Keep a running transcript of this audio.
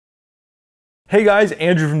Hey guys,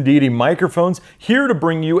 Andrew from Deity Microphones here to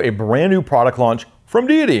bring you a brand new product launch from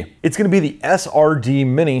Deity. It's going to be the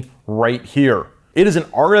SRD-Mini right here. It is an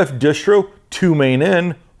RF distro, 2 main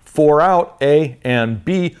in, 4 out, A and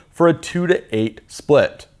B for a 2:8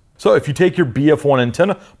 split. So if you take your BF1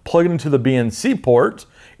 antenna, plug it into the B and C port,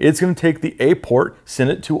 it's going to take the A port,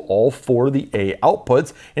 send it to all 4 of the A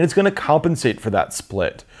outputs, and it's going to compensate for that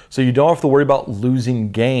split. So you don't have to worry about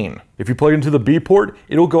losing gain. If you plug into the B port,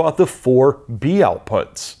 it'll go out the 4 B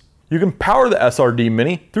outputs. You can power the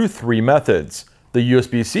SRD-Mini through 3 methods: the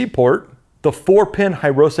USB-C port, the 4-pin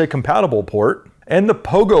Hirose compatible port, and the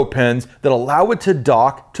pogo pins that allow it to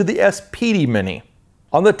dock to the SPD-Mini.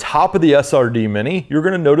 On the top of the SRD-Mini, you're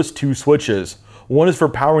going to notice 2 switches. One is for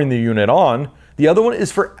powering the unit on, the other one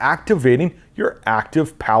is for activating your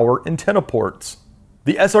active power antenna ports.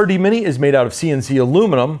 The SRD-Mini is made out of CNC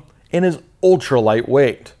aluminum and is ultra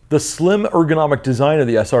lightweight. The slim ergonomic design of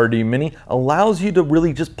the SRD-Mini allows you to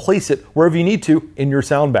really just place it wherever you need to in your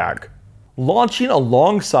sound bag. Launching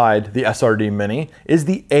alongside the SRD-Mini is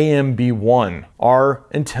the AMB1, our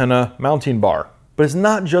antenna mounting bar. But it's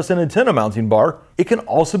not just an antenna mounting bar, it can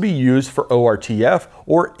also be used for ORTF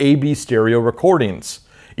or AB stereo recordings.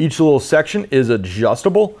 Each little section is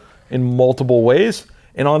adjustable in multiple ways,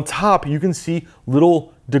 and on top you can see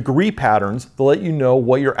little degree patterns that let you know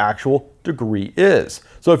what your actual degree is.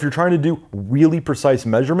 So if you're trying to do really precise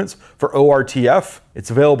measurements for ORTF,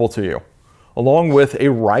 it's available to you. Along with a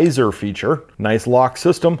riser feature, nice lock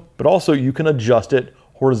system, but also you can adjust it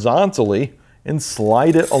horizontally and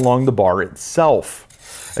slide it along the bar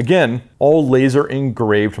itself. Again, all laser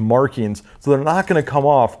engraved markings, so they're not going to come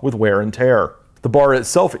off with wear and tear. The bar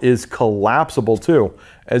itself is collapsible too.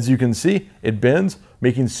 As you can see, it bends,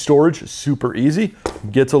 making storage super easy.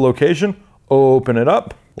 Get to location, open it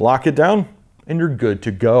up, lock it down, and you're good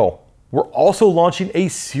to go. We're also launching a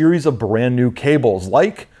series of brand new cables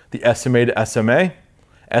like the SMA to SMA,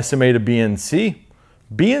 SMA to BNC,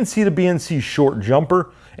 BNC to BNC short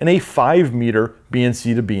jumper, and a 5-meter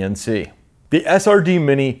BNC to BNC. The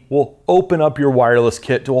SRD-Mini will open up your wireless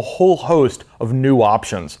kit to a whole host of new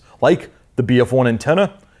options, like the BF1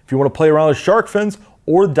 antenna, if you want to play around with shark fins,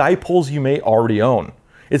 or dipoles you may already own.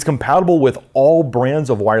 It's compatible with all brands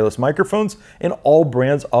of wireless microphones and all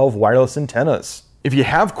brands of wireless antennas. If you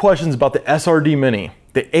have questions about the SRD-Mini,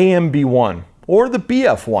 the AMB1, or the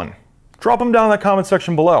BF1, drop them down in the comment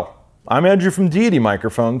section below. I'm Andrew from Deity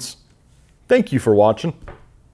Microphones. Thank you for watching.